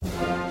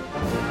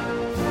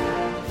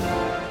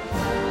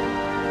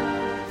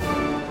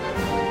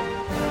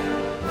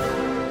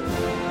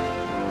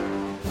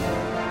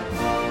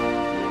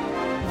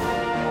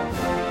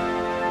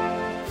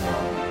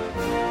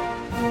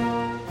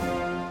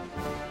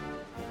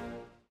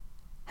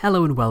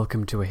Hello and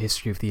welcome to A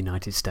History of the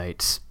United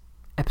States,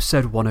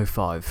 episode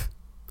 105,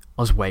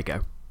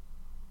 Oswego.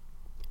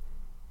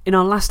 In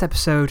our last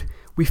episode,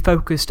 we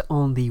focused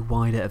on the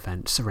wider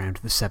events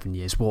around the 7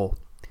 Years' War.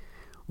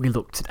 We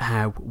looked at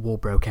how war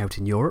broke out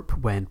in Europe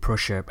when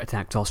Prussia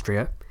attacked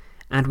Austria,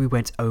 and we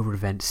went over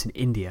events in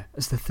India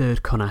as the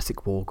Third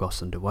Carnatic War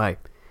got underway,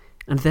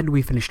 and then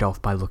we finished off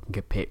by looking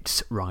at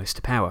Pitt's rise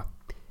to power,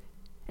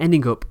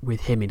 ending up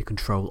with him in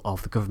control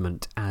of the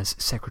government as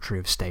Secretary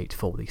of State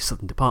for the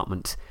Southern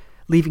Department,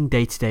 leaving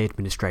day-to-day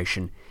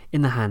administration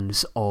in the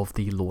hands of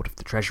the Lord of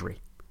the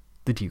Treasury,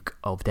 the Duke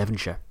of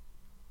Devonshire.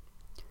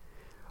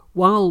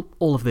 While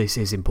all of this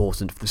is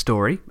important for the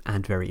story,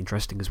 and very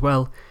interesting as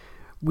well,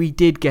 we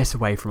did get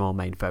away from our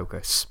main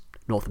focus,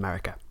 North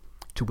America,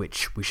 to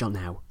which we shall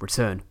now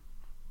return.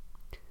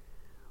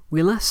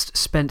 We last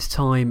spent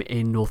time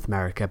in North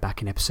America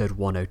back in episode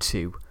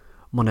 102,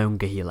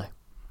 Monongahela,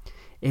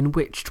 in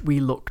which we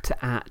looked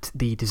at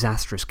the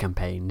disastrous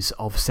campaigns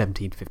of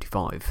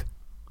 1755.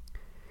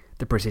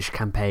 The British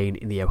campaign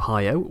in the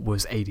Ohio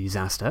was a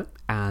disaster,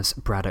 as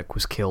Braddock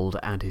was killed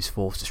and his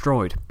force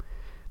destroyed.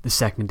 The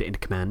second in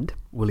command,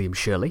 William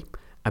Shirley,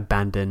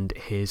 abandoned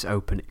his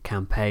open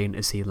campaign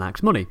as he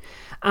lacked money,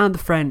 and the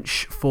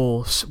French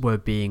force were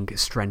being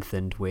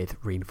strengthened with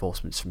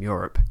reinforcements from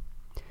Europe.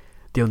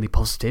 The only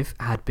positive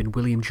had been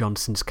William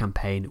Johnson's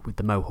campaign with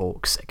the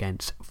Mohawks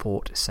against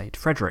Fort St.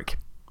 Frederick.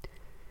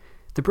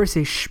 The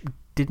British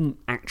didn't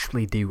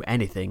actually do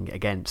anything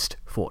against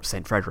Fort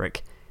St.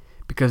 Frederick,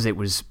 because it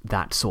was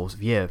that sort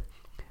of year,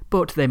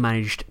 but they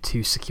managed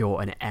to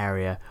secure an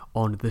area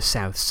on the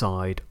south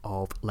side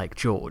of Lake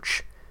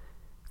George,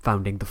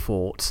 founding the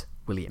Fort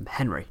William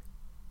Henry.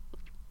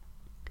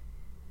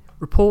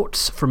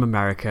 Reports from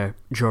America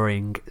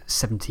during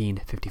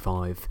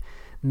 1755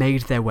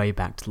 made their way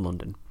back to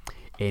London,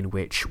 in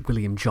which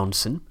William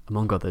Johnson,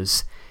 among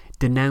others,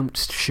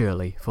 denounced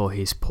Shirley for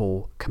his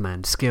poor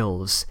command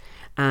skills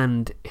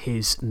and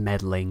his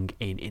meddling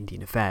in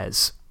Indian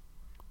affairs.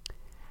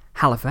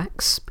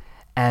 Halifax,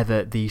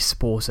 ever the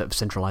supporter of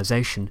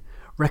centralisation,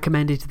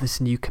 recommended that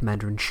a new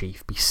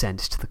commander-in-chief be sent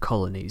to the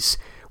colonies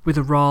with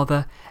a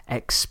rather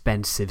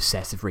expensive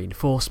set of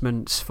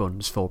reinforcements,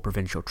 funds for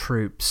provincial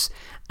troops,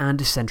 and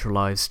a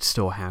centralised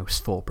storehouse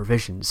for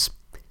provisions.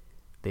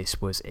 This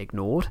was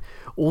ignored,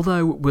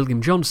 although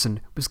William Johnson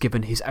was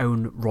given his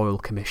own royal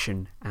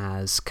commission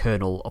as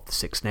Colonel of the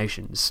Six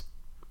Nations.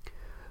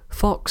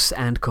 Fox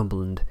and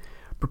Cumberland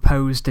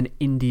proposed an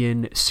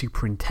Indian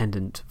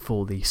superintendent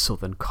for the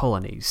southern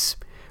colonies,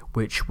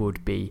 which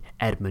would be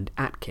Edmund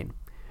Atkin,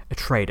 a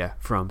trader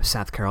from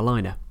South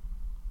Carolina.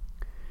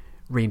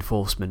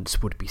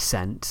 Reinforcements would be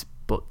sent,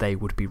 but they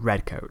would be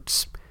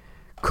redcoats.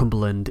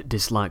 Cumberland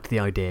disliked the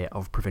idea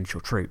of provincial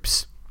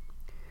troops.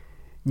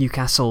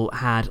 Newcastle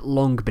had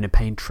long been a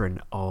patron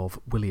of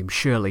William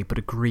Shirley, but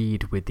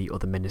agreed with the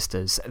other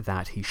ministers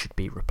that he should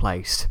be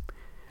replaced.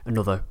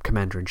 Another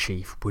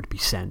commander-in-chief would be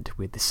sent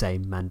with the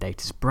same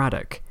mandate as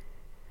Braddock.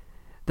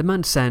 The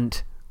man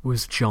sent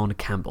was John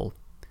Campbell,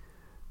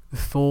 the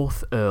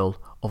 4th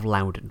Earl of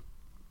Loudoun,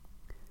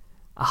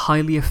 a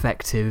highly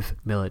effective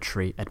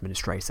military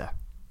administrator.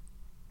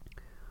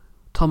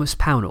 Thomas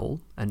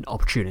Pownall, an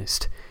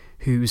opportunist,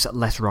 whose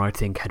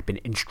letter-writing had been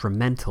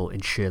instrumental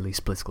in Shirley's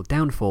political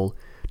downfall,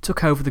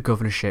 took over the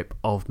governorship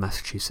of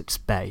Massachusetts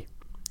Bay.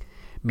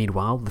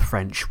 Meanwhile, the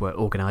French were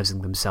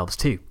organising themselves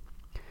too.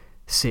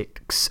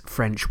 6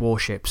 French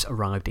warships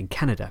arrived in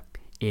Canada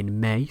in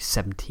May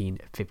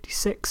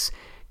 1756,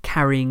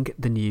 carrying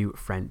the new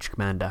French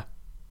commander,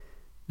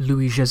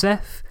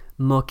 Louis-Joseph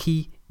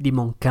Marquis de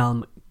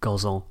Montcalm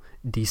Gozon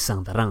de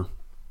Saint-Véran,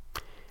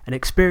 an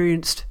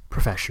experienced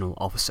professional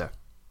officer.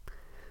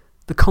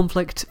 The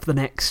conflict for the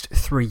next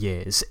 3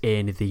 years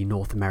in the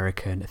North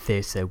American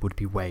theatre would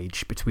be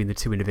waged between the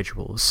two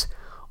individuals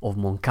of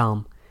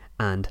Montcalm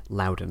and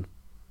Loudoun.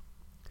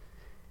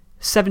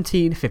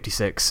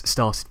 1756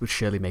 started with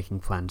Shirley making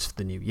plans for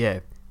the new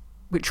year,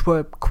 which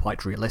were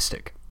quite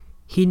realistic.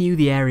 He knew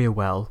the area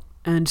well,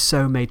 and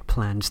so made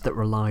plans that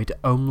relied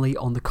only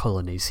on the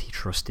colonies he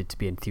trusted to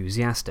be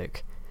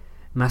enthusiastic,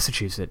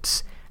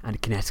 Massachusetts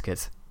and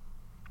Connecticut.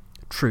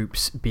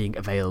 Troops being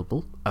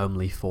available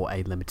only for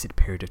a limited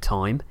period of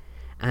time,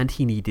 and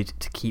he needed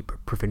to keep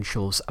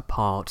provincials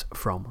apart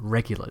from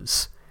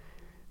regulars.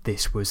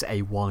 This was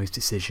a wise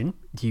decision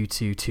due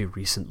to 2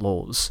 recent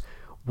laws,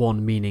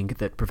 one meaning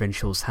that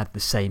provincials had the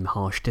same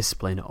harsh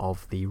discipline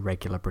of the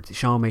regular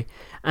British Army,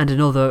 and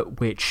another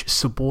which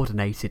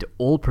subordinated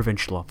all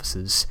provincial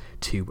officers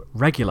to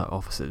regular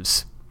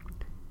officers.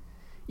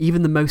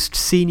 Even the most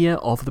senior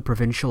of the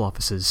provincial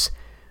officers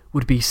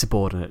would be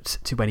subordinate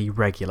to any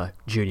regular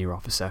junior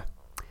officer,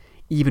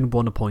 even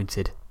one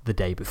appointed the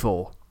day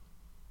before.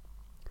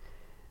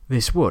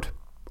 This would,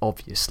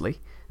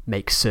 obviously,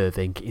 make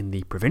serving in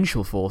the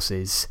provincial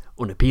forces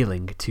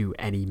unappealing to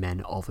any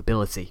men of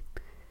ability.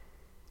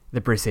 The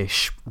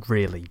British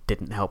really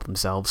didn't help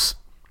themselves.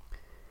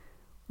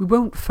 We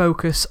won't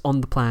focus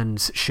on the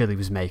plans Shirley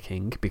was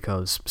making,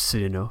 because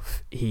soon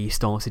enough he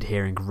started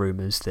hearing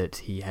rumours that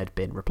he had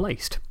been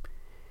replaced.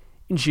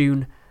 In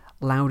June,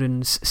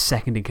 Loudoun's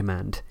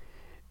second-in-command,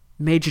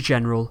 Major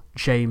General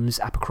James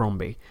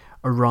Abercrombie,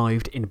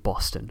 arrived in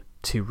Boston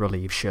to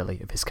relieve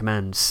Shirley of his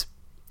commands.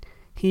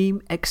 He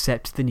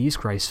accepted the news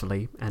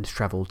gracefully and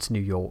travelled to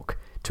New York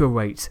to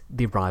await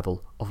the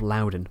arrival of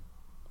Loudoun.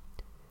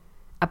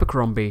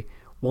 Abercrombie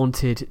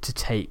wanted to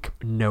take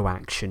no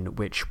action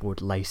which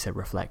would later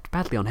reflect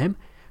badly on him,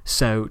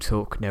 so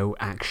took no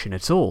action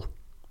at all.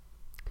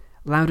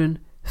 Loudoun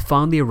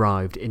finally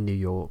arrived in New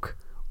York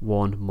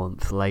 1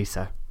 month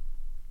later.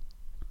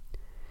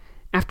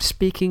 After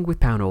speaking with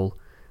Pownall,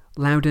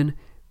 Loudoun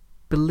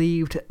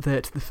believed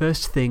that the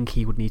first thing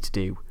he would need to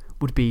do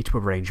would be to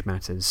arrange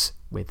matters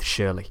with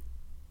Shirley.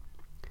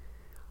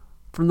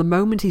 From the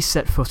moment he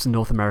set foot on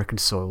North American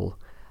soil,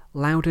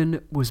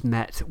 Loudoun was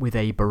met with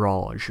a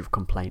barrage of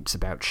complaints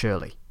about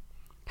Shirley.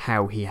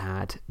 How he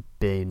had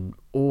been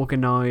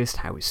organised,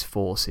 how his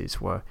forces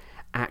were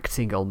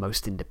acting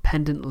almost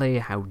independently,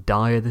 how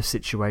dire the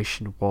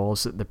situation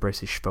was at the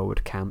British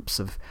forward camps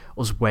of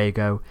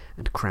Oswego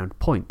and Crown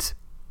Point.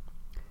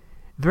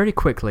 Very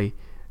quickly,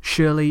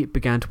 Shirley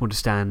began to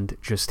understand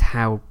just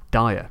how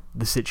dire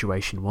the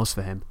situation was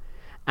for him,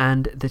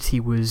 and that he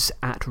was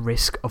at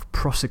risk of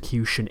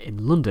prosecution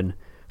in London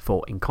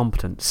for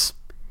incompetence.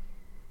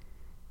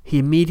 He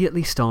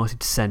immediately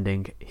started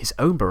sending his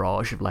own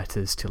barrage of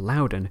letters to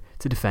Loudoun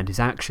to defend his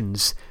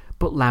actions,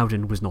 but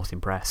Loudoun was not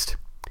impressed.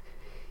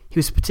 He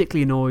was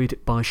particularly annoyed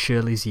by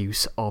Shirley's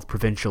use of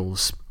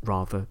provincials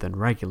rather than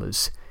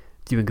regulars,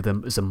 viewing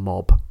them as a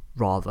mob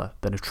rather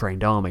than a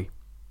trained army.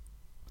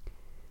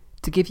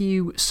 To give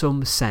you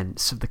some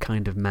sense of the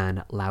kind of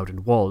man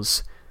Loudoun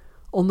was,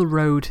 on the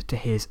road to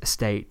his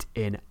estate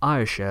in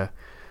Ayrshire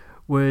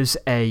was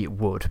a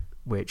wood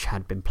which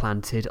had been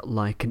planted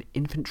like an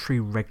infantry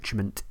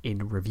regiment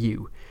in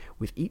review,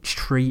 with each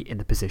tree in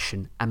the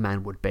position a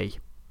man would be.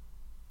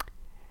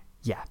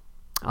 Yeah,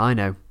 I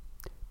know.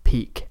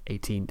 Peak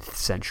 18th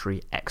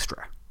century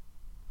extra.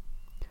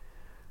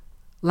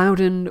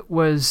 Loudoun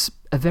was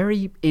a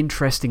very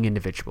interesting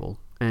individual,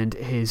 and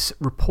his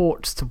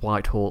reports to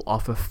Whitehall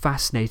offer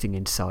fascinating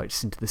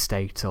insights into the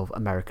state of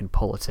American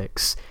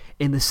politics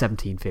in the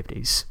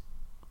 1750s.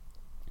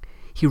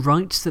 He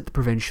writes that the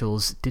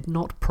provincials did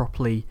not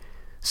properly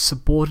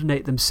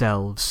subordinate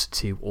themselves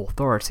to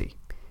authority.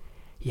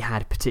 He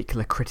had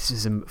particular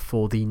criticism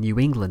for the New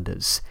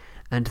Englanders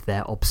and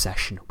their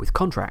obsession with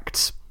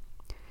contracts.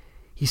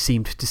 He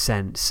seemed to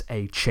sense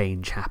a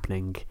change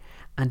happening,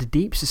 and a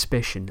deep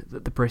suspicion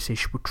that the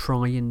British would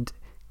try and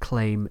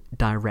claim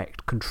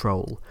direct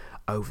control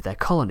over their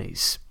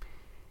colonies.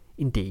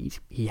 Indeed,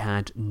 he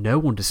had no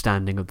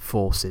understanding of the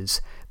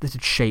forces that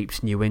had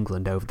shaped New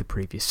England over the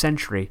previous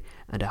century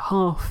and a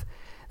half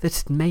that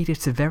had made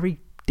it a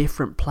very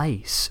different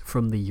place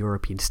from the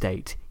European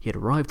state he had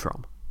arrived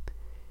from.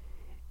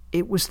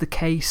 It was the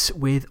case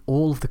with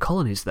all of the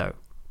colonies, though,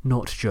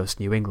 not just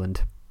New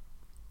England.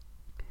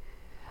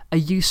 A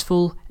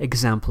useful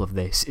example of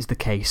this is the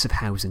case of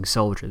housing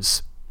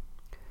soldiers.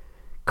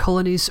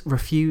 Colonies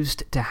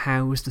refused to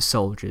house the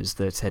soldiers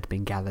that had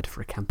been gathered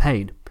for a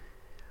campaign.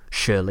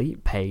 Shirley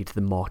paid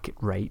the market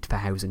rate for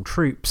housing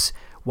troops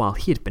while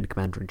he had been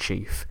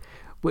Commander-in-Chief,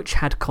 which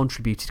had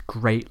contributed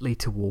greatly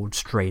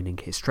towards draining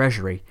his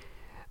treasury,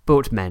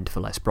 but meant for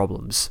less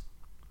problems.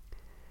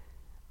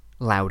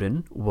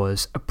 Loudoun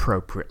was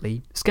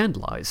appropriately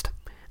scandalised,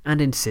 and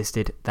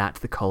insisted that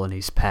the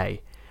colonies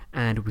pay,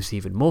 and was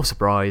even more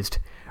surprised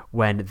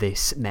when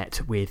this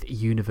met with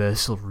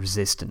universal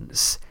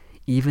resistance,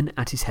 even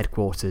at his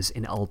headquarters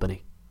in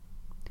Albany.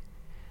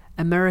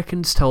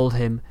 Americans told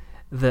him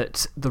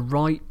that the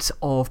right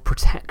of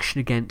protection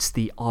against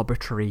the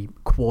arbitrary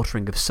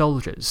quartering of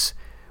soldiers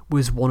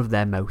was one of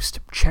their most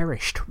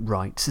cherished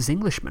rights as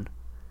Englishmen.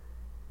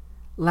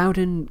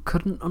 Loudoun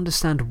couldn't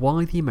understand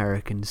why the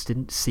Americans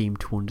didn't seem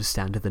to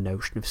understand the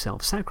notion of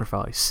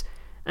self-sacrifice,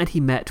 and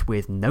he met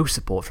with no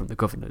support from the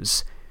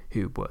governors,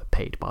 who were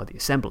paid by the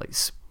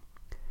assemblies.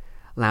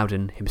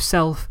 Loudoun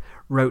himself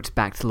wrote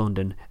back to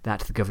London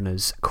that the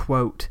governors,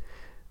 quote,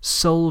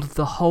 sold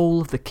the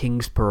whole of the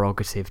king's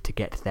prerogative to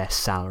get their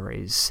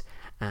salaries,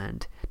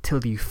 and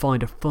till you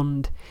find a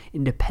fund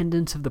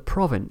independent of the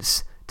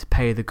province to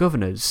pay the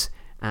governors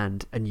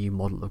and a new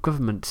model of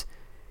government,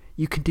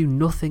 you can do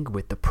nothing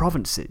with the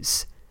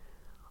provinces.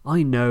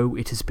 I know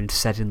it has been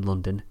said in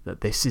London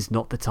that this is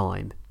not the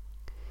time.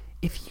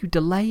 If you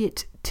delay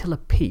it till a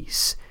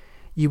peace,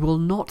 you will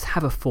not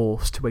have a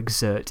force to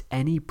exert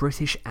any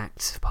British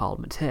Acts of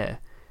Parliament here,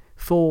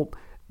 for,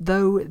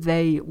 though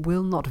they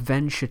will not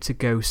venture to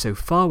go so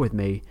far with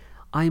me,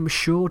 I am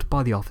assured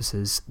by the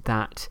officers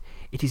that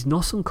it is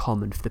not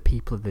uncommon for the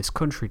people of this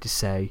country to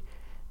say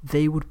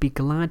they would be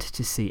glad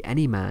to see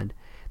any man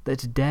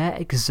that dare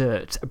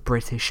exert a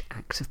British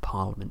Act of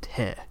Parliament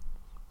here.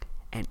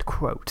 End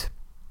quote.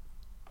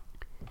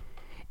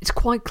 It's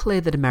quite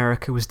clear that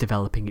America was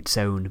developing its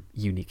own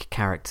unique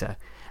character,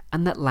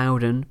 and that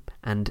Loudoun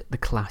and the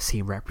class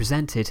he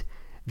represented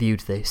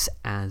viewed this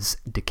as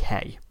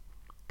decay.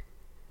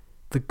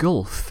 The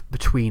gulf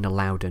between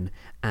Loudoun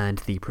and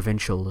the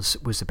provincials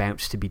was about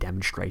to be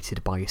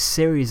demonstrated by a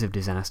series of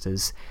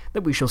disasters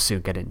that we shall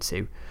soon get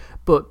into,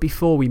 but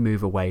before we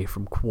move away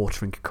from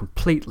quartering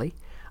completely,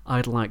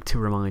 I'd like to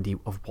remind you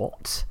of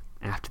what,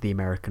 after the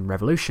American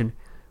Revolution,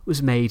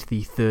 was made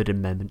the Third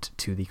Amendment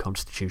to the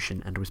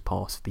Constitution and was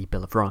part of the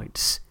Bill of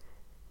Rights.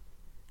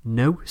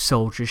 No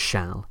soldiers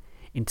shall,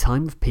 in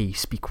time of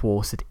peace, be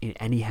quartered in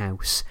any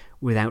house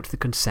without the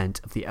consent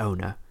of the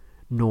owner,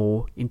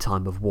 nor in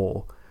time of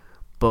war,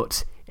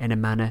 but in a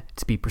manner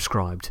to be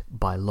prescribed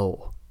by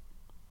law.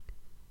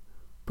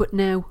 But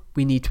now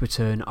we need to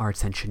return our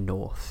attention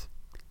north,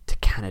 to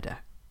Canada.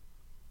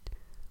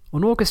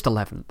 On August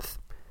 11th,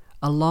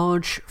 a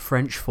large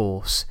French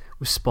force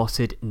was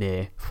spotted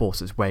near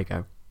Fort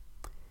Oswego.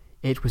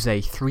 It was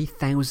a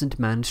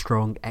 3,000-man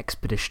strong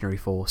expeditionary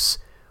force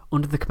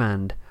under the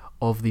command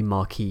of the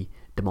Marquis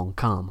de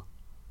Montcalm.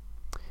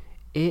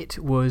 It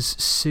was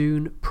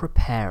soon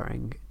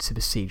preparing to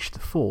besiege the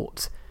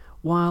fort,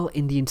 while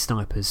Indian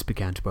snipers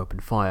began to open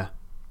fire.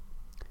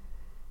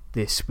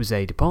 This was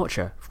a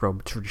departure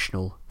from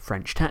traditional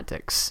French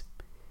tactics.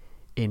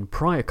 In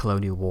prior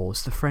colonial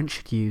wars, the French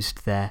had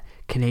used their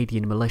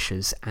Canadian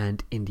militias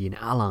and Indian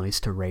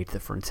allies to raid the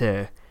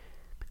frontier,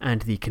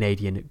 and the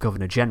Canadian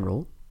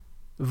Governor-General,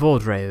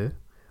 Vaudreuil,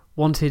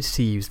 wanted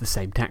to use the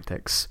same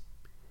tactics.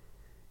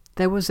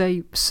 There was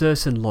a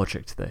certain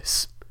logic to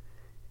this.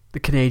 The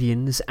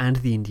Canadians and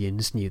the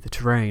Indians knew the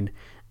terrain,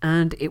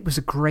 and it was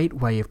a great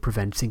way of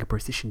preventing a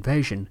British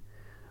invasion,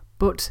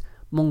 but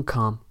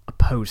Montcalm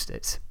opposed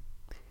it.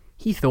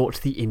 He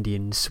thought the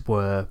Indians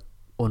were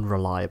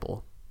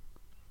unreliable.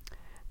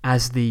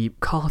 As the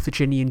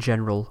Carthaginian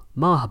general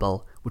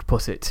Mahabal would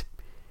put it,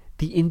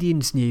 the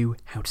Indians knew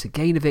how to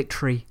gain a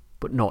victory,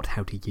 but not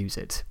how to use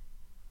it.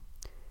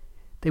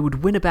 They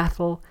would win a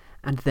battle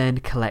and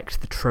then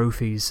collect the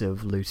trophies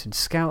of loot and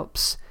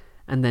scalps,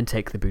 and then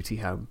take the booty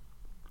home.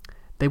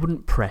 They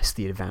wouldn't press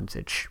the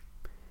advantage.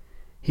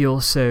 He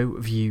also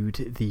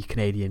viewed the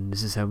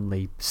Canadians as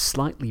only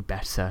slightly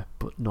better,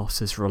 but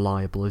not as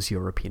reliable as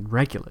European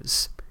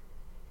regulars.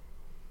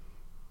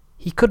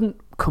 He couldn't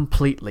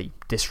completely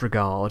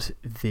disregard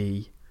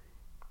the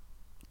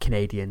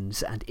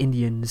Canadians and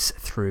Indians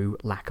through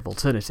lack of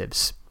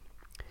alternatives.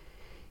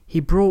 He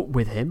brought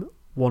with him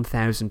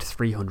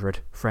 1,300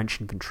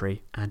 French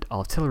infantry and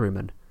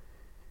artillerymen,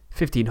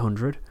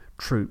 1,500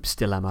 troops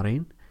de la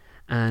marine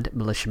and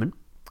militiamen,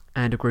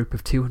 and a group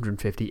of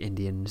 250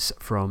 Indians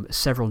from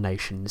several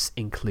nations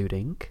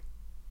including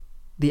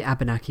the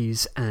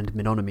Abenakis and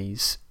Menominee.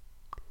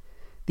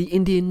 The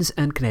Indians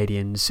and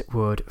Canadians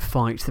would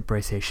fight the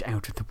British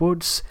out of the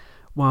woods,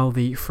 while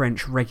the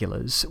French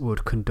regulars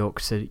would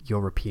conduct a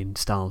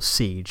European-style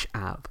siege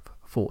of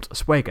Fort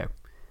Oswego.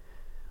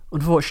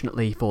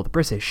 Unfortunately for the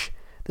British,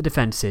 the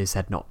defences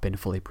had not been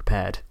fully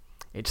prepared.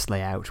 Its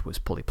layout was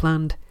poorly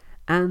planned,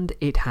 and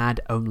it had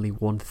only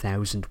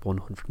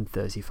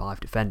 1,135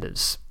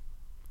 defenders.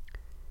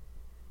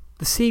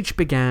 The siege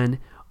began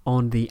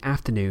on the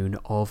afternoon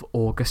of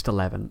August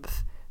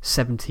 11th,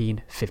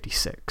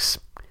 1756,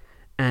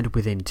 and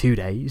within 2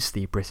 days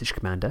the British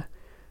commander,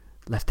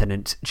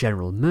 Lieutenant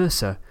General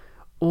Mercer,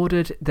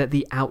 ordered that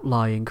the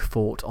outlying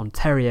Fort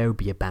Ontario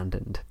be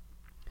abandoned.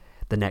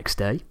 The next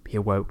day he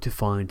awoke to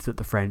find that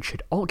the French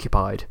had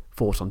occupied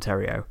Fort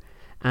Ontario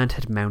and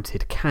had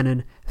mounted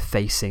cannon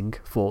facing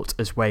Fort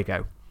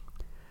Oswego.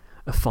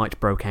 A fight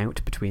broke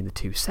out between the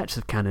two sets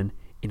of cannon,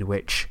 in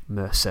which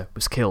Mercer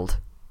was killed.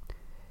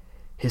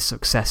 His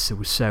successor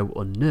was so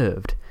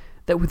unnerved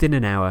that within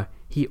an hour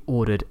he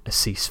ordered a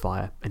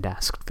ceasefire and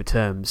asked for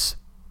terms.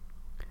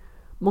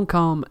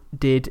 Montcalm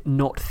did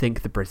not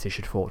think the British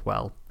had fought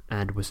well,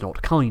 and was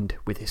not kind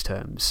with his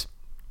terms.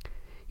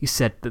 He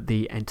said that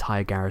the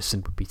entire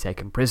garrison would be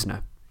taken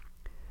prisoner.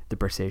 The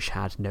British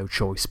had no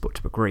choice but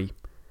to agree.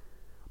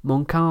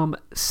 Montcalm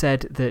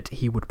said that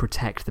he would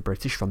protect the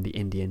British from the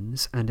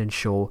Indians and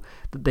ensure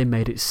that they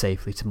made it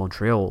safely to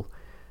Montreal,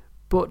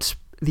 but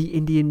the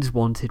Indians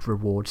wanted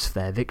rewards for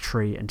their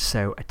victory and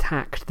so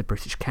attacked the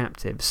British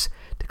captives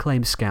to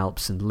claim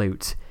scalps and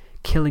loot,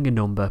 killing a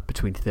number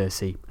between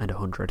 30 and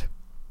 100.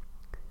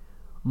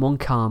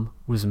 Montcalm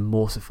was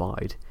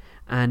mortified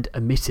and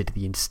omitted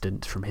the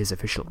incident from his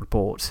official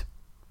report.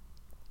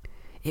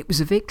 It was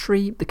a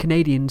victory the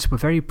Canadians were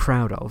very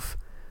proud of,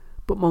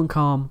 but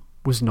Montcalm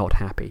was not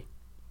happy.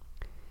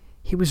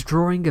 He was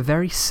drawing a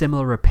very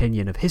similar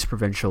opinion of his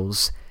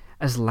provincials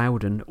as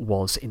Loudoun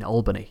was in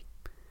Albany.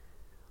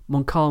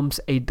 Montcalm's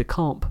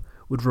aide-de-camp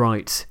would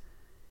write,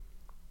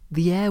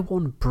 "The air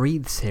one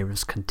breathes here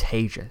is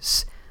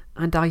contagious,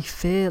 and I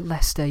fear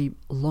lest a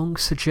long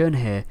sojourn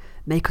here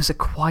make us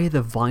acquire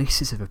the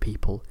vices of a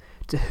people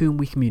to whom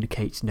we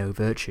communicate no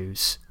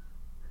virtues."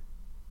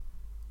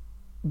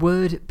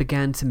 Word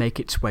began to make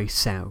its way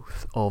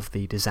south of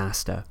the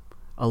disaster,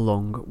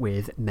 along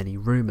with many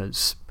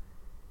rumours.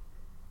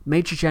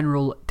 Major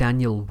General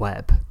Daniel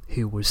Webb,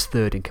 who was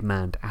third in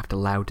command after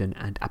Loudoun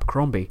and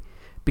Abercrombie,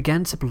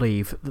 began to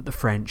believe that the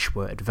French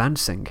were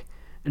advancing,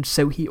 and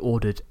so he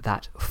ordered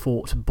that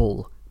Fort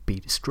Bull be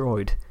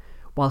destroyed,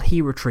 while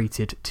he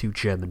retreated to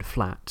German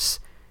Flats,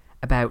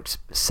 about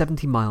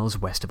 70 miles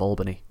west of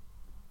Albany.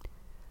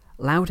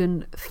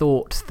 Loudoun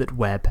thought that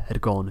Webb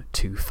had gone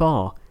too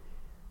far,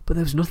 but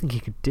there was nothing he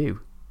could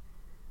do.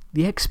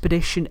 The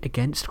expedition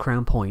against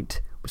Crown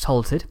Point was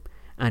halted,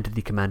 and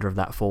the commander of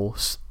that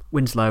force,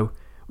 Winslow,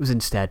 was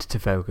instead to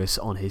focus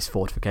on his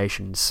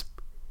fortifications.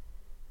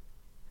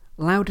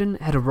 Loudoun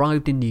had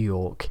arrived in New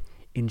York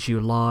in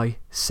July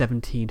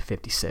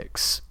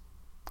 1756,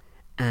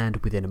 and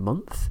within a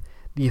month,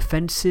 the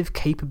offensive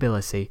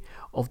capability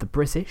of the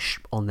British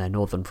on their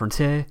northern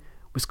frontier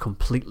was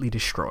completely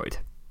destroyed.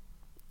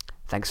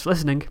 Thanks for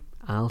listening.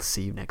 I'll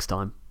see you next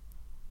time.